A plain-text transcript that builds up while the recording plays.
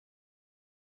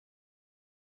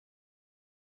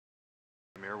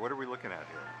here. What are we looking at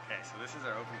here? Okay, so this is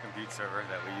our Open Compute server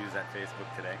that we use at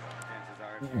Facebook today.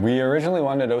 We originally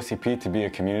wanted OCP to be a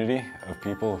community of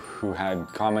people who had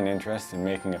common interests in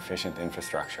making efficient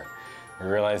infrastructure. We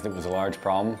realized it was a large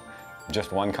problem.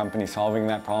 Just one company solving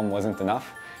that problem wasn't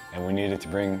enough, and we needed to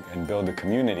bring and build a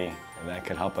community that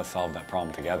could help us solve that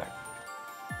problem together.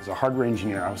 As a hardware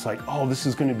engineer, I was like, oh, this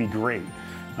is going to be great.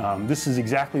 This is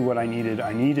exactly what I needed.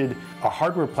 I needed a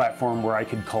hardware platform where I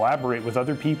could collaborate with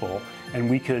other people, and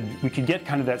we could get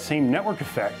kind of that same network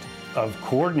effect of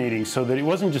coordinating, so that it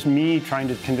wasn't just me trying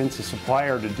to convince a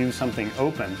supplier to do something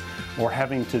open or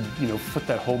having to foot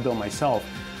that whole bill myself.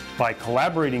 By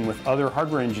collaborating with other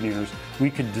hardware engineers, we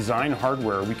could design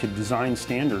hardware, we could design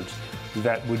standards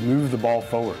that would move the ball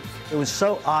forward. It was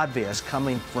so obvious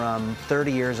coming from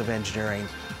 30 years of engineering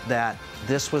that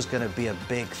this was going to be a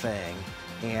big thing,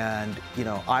 and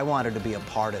I wanted to be a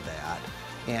part of that.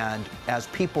 And as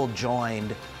people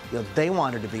joined, they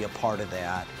wanted to be a part of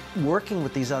that. Working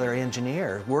with these other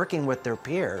engineers, working with their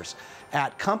peers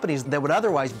at companies that would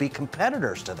otherwise be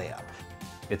competitors to them.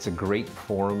 It's a great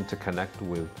forum to connect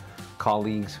with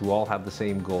colleagues who all have the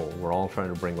same goal. We're all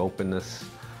trying to bring openness.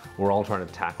 We're all trying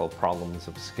to tackle problems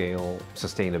of scale,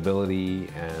 sustainability,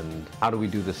 and how do we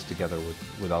do this together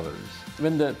with others.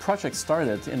 When the project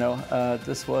started,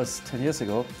 this was 10 years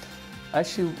ago, I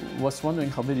actually was wondering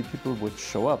how many people would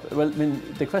show up. Well,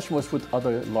 the question was, would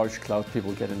other large cloud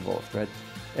people get involved, right?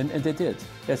 And they did.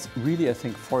 It's really, I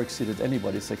think, far exceeded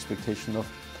anybody's expectation of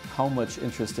how much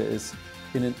interest there is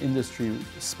in an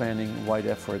industry-spanning wide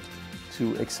effort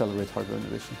to accelerate hardware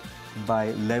innovation.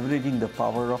 By leveraging the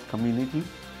power of community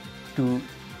to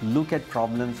look at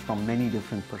problems from many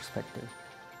different perspectives.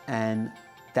 And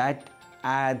that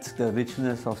adds the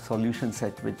richness of solution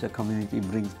set which the community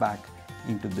brings back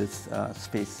into this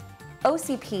space.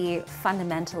 OCP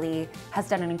fundamentally has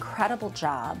done an incredible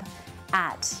job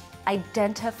at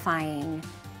identifying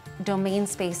domain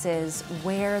spaces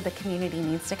where the community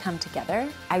needs to come together.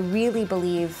 I really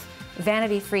believe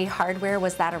vanity-free hardware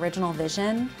was that original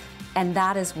vision, and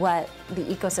that is what the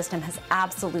ecosystem has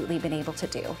absolutely been able to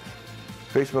do.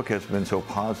 Facebook has been so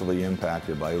positively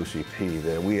impacted by OCP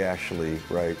that we actually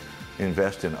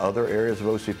invest in other areas of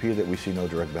OCP that we see no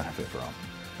direct benefit from.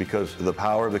 Because the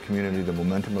power of the community, the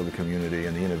momentum of the community,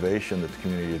 and the innovation that the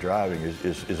community is driving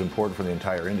is important for the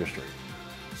entire industry.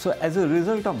 So as a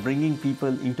result of bringing people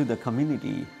into the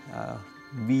community,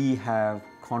 we have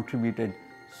contributed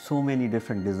so many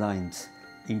different designs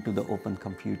into the open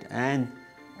compute and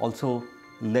also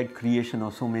led creation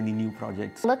of so many new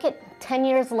projects. Look at 10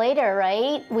 years later,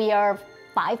 right? We are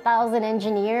 5,000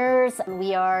 engineers,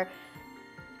 we are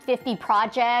 50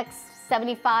 projects,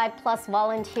 75 plus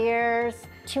volunteers,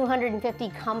 250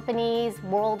 companies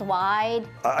worldwide.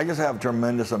 I just have a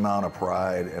tremendous amount of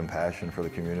pride and passion for the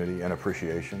community and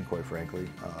appreciation, quite frankly.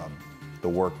 The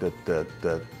work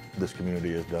that this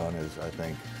community has done is, I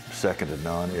think, second to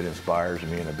none. It inspires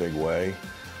me in a big way.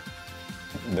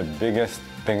 The biggest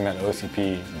thing that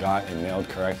OCP got and nailed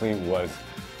correctly was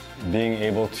being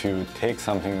able to take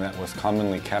something that was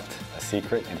commonly kept a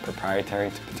secret and proprietary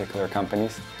to particular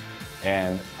companies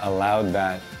and allowed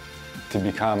that to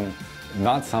become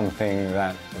not something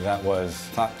that was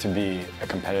thought to be a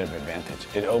competitive advantage.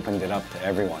 It opened it up to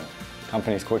everyone.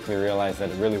 Companies quickly realized that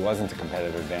it really wasn't a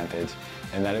competitive advantage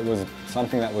and that it was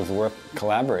something that was worth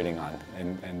collaborating on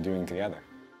and doing together.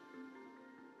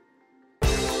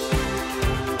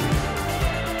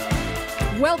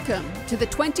 Welcome to the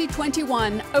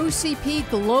 2021 OCP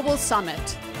Global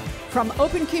Summit. From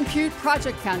Open Compute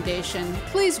Project Foundation,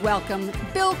 please welcome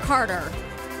Bill Carter.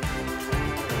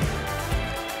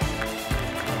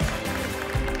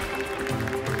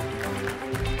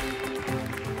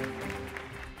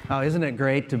 Oh, isn't it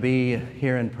great to be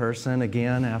here in person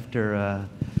again after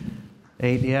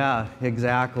 8? Yeah,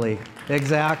 exactly.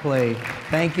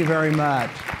 Thank you very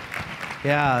much.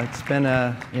 Yeah, it's been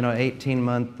a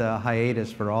 18-month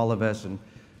hiatus for all of us, and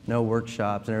no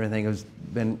workshops and everything. It's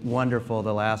been wonderful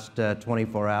the last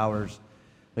 24 hours.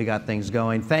 We got things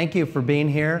going. Thank you for being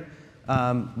here.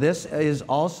 This is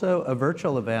also a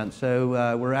virtual event,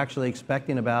 so we're actually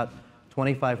expecting about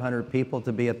 2,500 people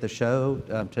to be at the show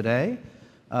today.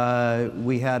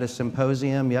 We had a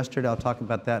symposium yesterday. I'll talk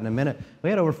about that in a minute. We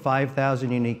had over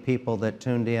 5,000 unique people that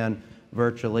tuned in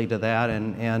virtually to that,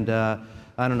 and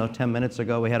I don't know, 10 minutes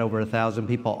ago, we had over 1,000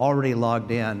 people already logged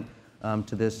in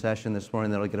to this session this morning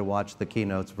that'll get to watch the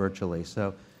keynotes virtually.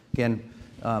 So again,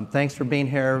 thanks for being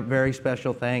here. Very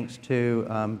special thanks to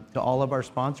all of our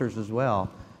sponsors as well.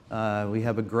 We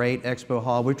have a great expo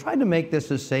hall. We're trying to make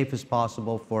this as safe as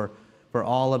possible for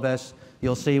all of us.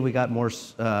 You'll see we got more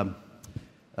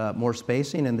more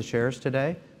spacing in the chairs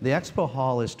today. The expo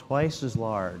hall is twice as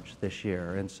large this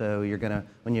year, and so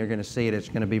when you're gonna see it, it's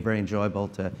gonna be very enjoyable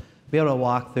to be able to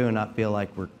walk through and not feel like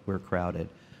we're crowded.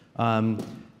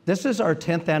 This is our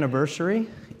 10th anniversary,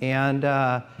 and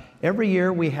every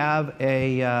year we have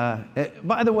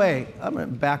by the way, I'm gonna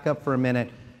back up for a minute.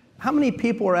 How many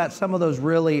people were at some of those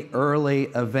really early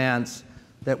events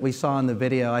that we saw in the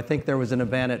video? I think there was an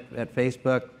event at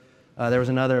Facebook. There was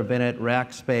another event at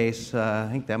Rackspace.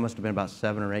 I think that must have been about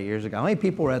 7 or 8 years ago. How many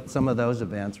people were at some of those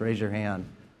events? Raise your hand.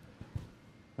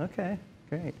 Okay,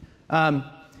 great.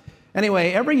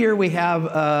 Anyway, every year we have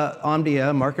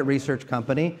Omdia, a market research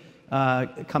company,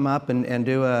 come up and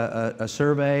do a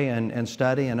survey and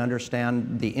study and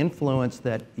understand the influence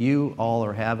that you all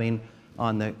are having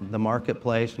on the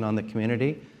marketplace and on the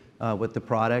community with the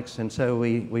products. And so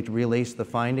we released the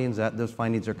findings. Those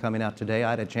findings are coming out today.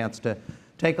 I had a chance to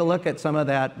take a look at some of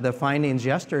the findings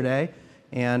yesterday,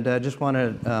 and just want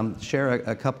to share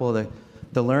a couple of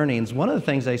the learnings. One of the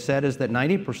things they said is that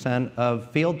 90%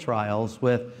 of field trials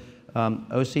with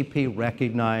OCP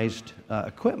recognized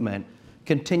equipment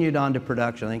continued on to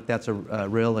production. I think that's a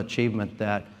real achievement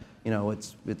that, you know,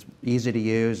 it's easy to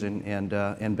use and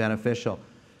beneficial.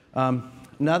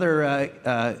 Another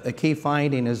a key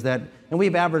finding is that, and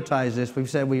we've advertised this,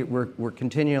 we've said we're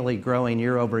continually growing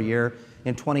year over year.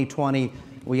 In 2020,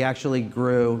 we actually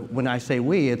grew, when I say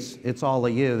we, it's all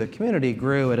of you, the community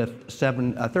grew at a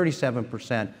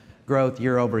 37% growth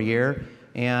year over year,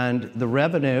 and the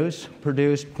revenues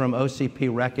produced from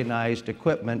OCP recognized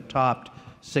equipment topped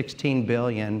 $16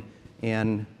 billion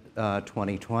in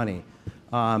 2020.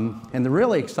 And the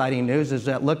really exciting news is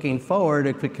that looking forward,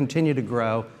 it could continue to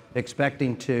grow,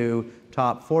 expecting to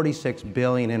top $46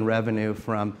 billion in revenue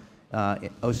from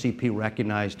OCP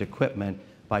recognized equipment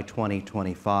by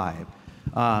 2025.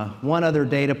 One other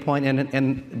data point,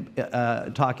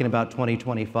 and talking about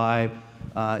 2025,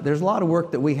 there's a lot of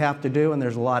work that we have to do, and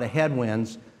there's a lot of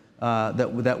headwinds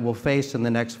that we'll face in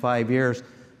the next 5 years.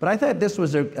 But I thought this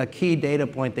was a key data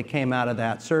point that came out of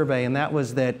that survey, and that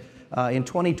was that in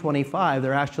 2025,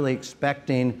 they're actually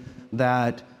expecting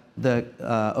that the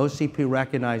OCP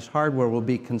recognized hardware will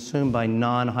be consumed by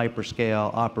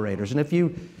non-hyperscale operators. And if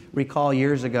you recall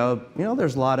years ago, you know,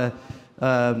 there's a lot of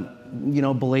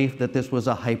belief that this was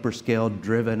a hyperscale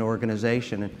driven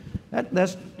organization. And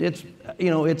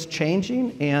it's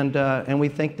changing, and we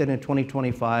think that in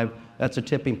 2025, that's a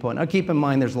tipping point. Now keep in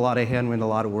mind there's a lot of headwind, a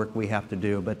lot of work we have to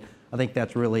do, but I think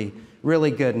that's really, really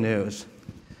good news.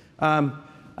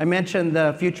 I mentioned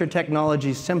the Future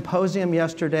Technologies Symposium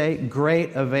yesterday.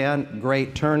 Great event,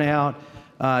 great turnout.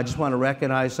 I just want to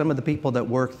recognize some of the people that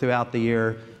worked throughout the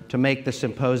year to make the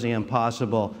symposium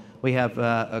possible. We have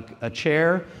a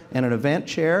chair and an event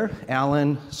chair,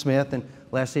 Alan Smith and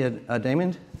Leslie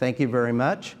Damon. Thank you very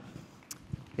much.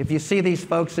 If you see these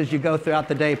folks as you go throughout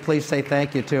the day, please say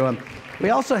thank you to them.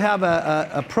 We also have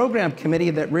a program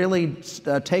committee that really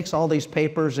takes all these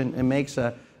papers and makes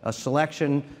a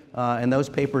selection, and those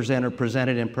papers then are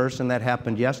presented in person. That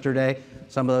happened yesterday.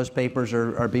 Some of those papers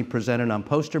are being presented on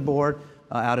poster board.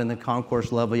 Out in the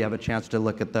concourse level, you have a chance to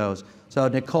look at those. So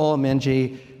Nicole,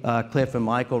 Minji, Cliff, and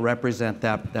Michael represent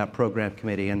that program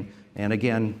committee, and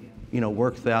again,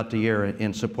 work throughout the year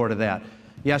in support of that.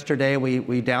 Yesterday,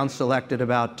 we down-selected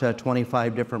about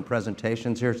 25 different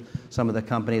presentations. Here's some of the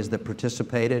companies that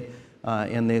participated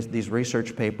in these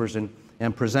research papers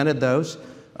and presented those.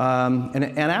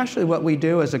 And actually what we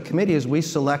do as a committee is we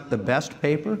select the best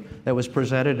paper that was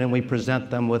presented and we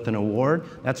present them with an award.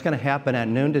 That's going to happen at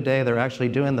noon today. They're actually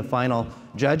doing the final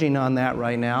judging on that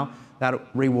right now. That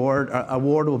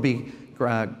award will be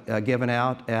given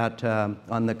out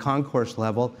on the concourse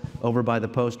level over by the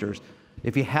posters.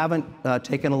 If you haven't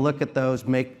taken a look at those,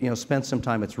 spend some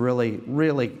time. It's really,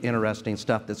 really interesting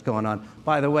stuff that's going on.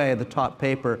 By the way, the top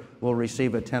paper will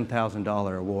receive a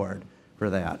 $10,000 award for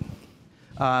that.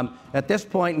 At this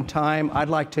point in time, I'd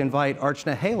like to invite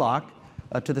Archana Haylock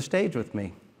to the stage with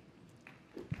me.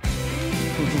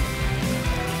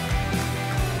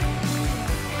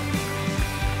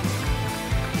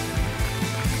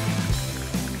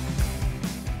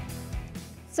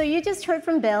 So you just heard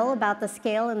from Bill about the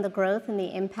scale and the growth and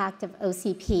the impact of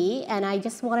OCP, and I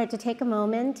just wanted to take a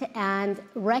moment and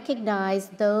recognize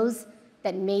those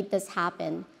that made this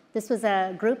happen. This was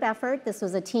a group effort, this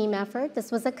was a team effort,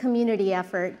 this was a community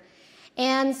effort.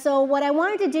 And so what I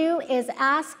wanted to do is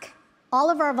ask all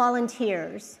of our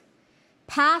volunteers,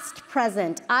 past,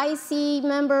 present, IC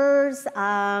members,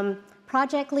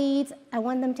 project leads, I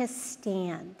want them to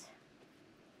stand.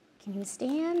 Can you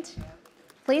stand?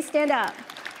 Please stand up.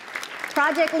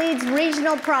 Project leads,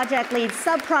 regional project leads,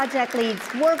 sub-project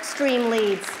leads, work stream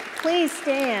leads, please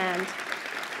stand.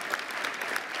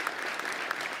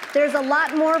 There's a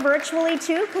lot more virtually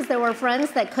too, because there were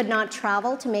friends that could not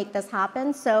travel to make this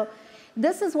happen. So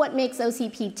this is what makes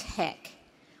OCP tick.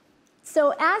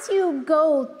 So as you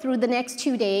go through the next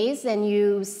 2 days and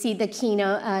you see the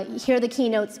keynote, hear the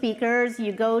keynote speakers,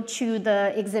 you go to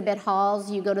the exhibit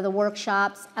halls, you go to the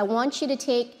workshops, I want you to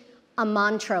take a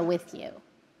mantra with you.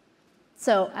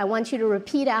 So I want you to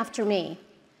repeat after me.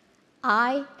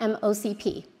 I am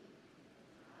OCP.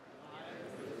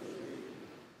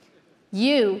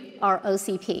 You are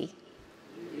OCP.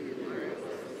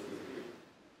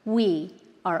 We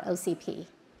are OCP.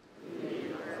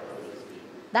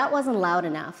 That wasn't loud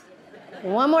enough.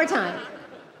 One more time.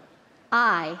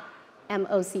 I am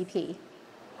OCP.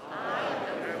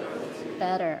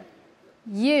 Better.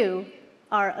 You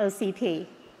are OCP.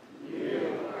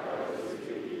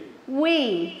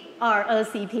 We are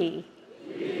OCP.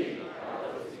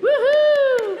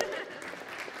 Woohoo!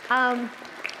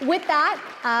 With that,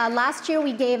 last year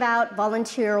we gave out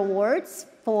volunteer awards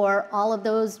for all of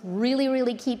those really,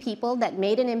 really key people that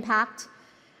made an impact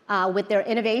with their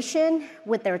innovation,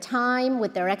 with their time,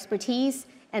 with their expertise,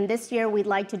 and this year we'd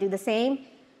like to do the same.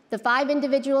 The 5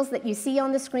 individuals that you see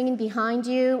on the screen behind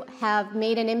you have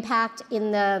made an impact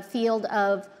in the field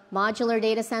of modular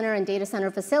data center and data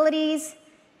center facilities,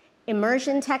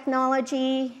 immersion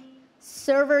technology,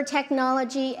 server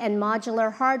technology and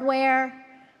modular hardware,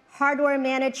 hardware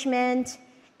management,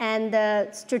 and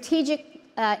the strategic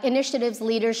initiatives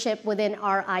leadership within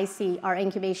our IC, our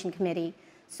incubation committee.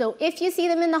 So if you see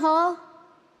them in the hall,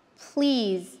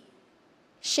 please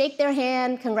shake their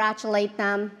hand, congratulate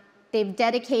them. They've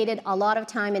dedicated a lot of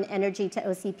time and energy to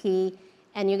OCP,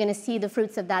 and you're going to see the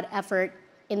fruits of that effort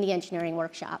in the engineering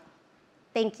workshop.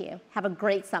 Thank you. Have a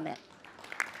great summit.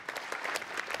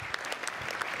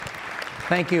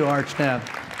 Thank you, Archana.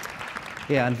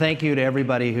 Yeah, and thank you to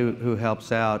everybody who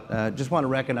helps out. Just want to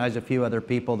recognize a few other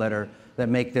people that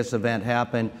make this event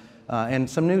happen, and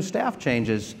some new staff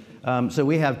changes. So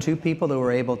we have 2 people that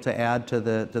we're able to add to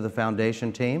the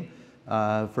foundation team.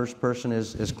 First person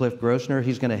is Cliff Grossner.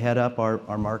 He's going to head up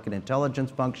our market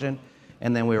intelligence function,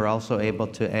 and then we were also able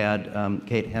to add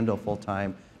Kate Hendel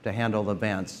full-time to handle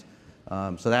events.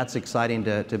 So that's exciting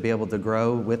to be able to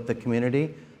grow with the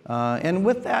community. And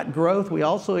with that growth, we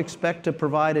also expect to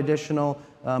provide additional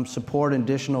support,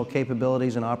 additional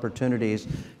capabilities and opportunities.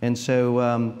 And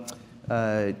so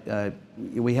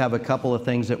we have a couple of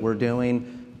things that we're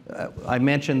doing. I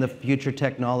mentioned the Future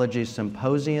Technology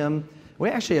Symposium. We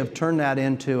actually have turned that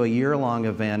into a year-long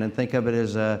event and think of it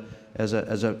as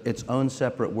its own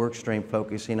separate work stream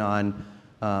focusing on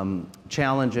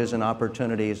challenges and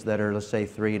opportunities that are, let's say,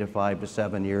 3 to 5 to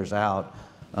 7 years out.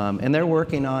 And they're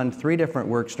working on 3 different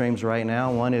work streams right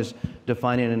now. One is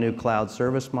defining a new cloud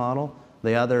service model.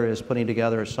 The other is putting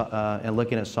together and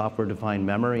looking at software-defined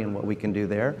memory and what we can do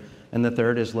there. And the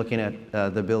third is looking at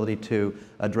the ability to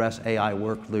address AI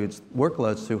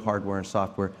workloads through hardware and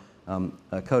software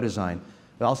co-design.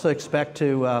 We also expect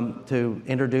to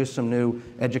introduce some new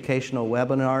educational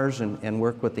webinars and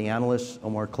work with the analysts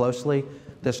more closely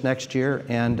this next year.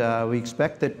 And we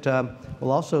expect that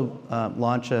we'll also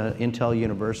launch an Intel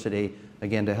University,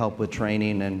 again, to help with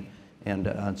training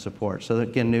and support. So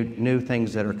again, new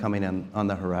things that are coming in on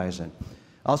the horizon.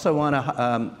 Also want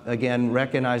to, again,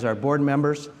 recognize our board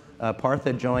members.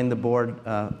 Partha joined the board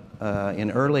in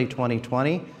early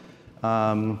 2020.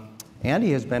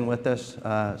 Andy has been with us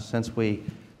since we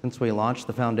launched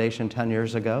the foundation 10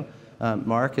 years ago.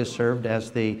 Mark has served as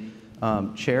the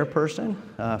chairperson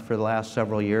for the last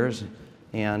several years,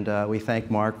 and we thank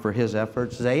Mark for his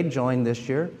efforts. Zaid joined this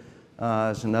year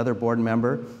as another board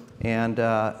member, and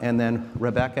then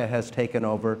Rebecca has taken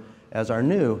over as our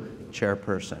new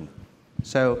chairperson.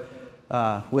 So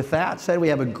with that said, we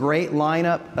have a great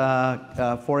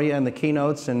lineup for you in the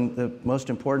keynotes, and the most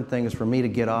important thing is for me to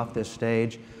get off this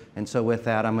stage. And so with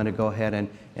that, I'm going to go ahead and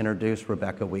introduce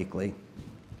Rebecca Weekly.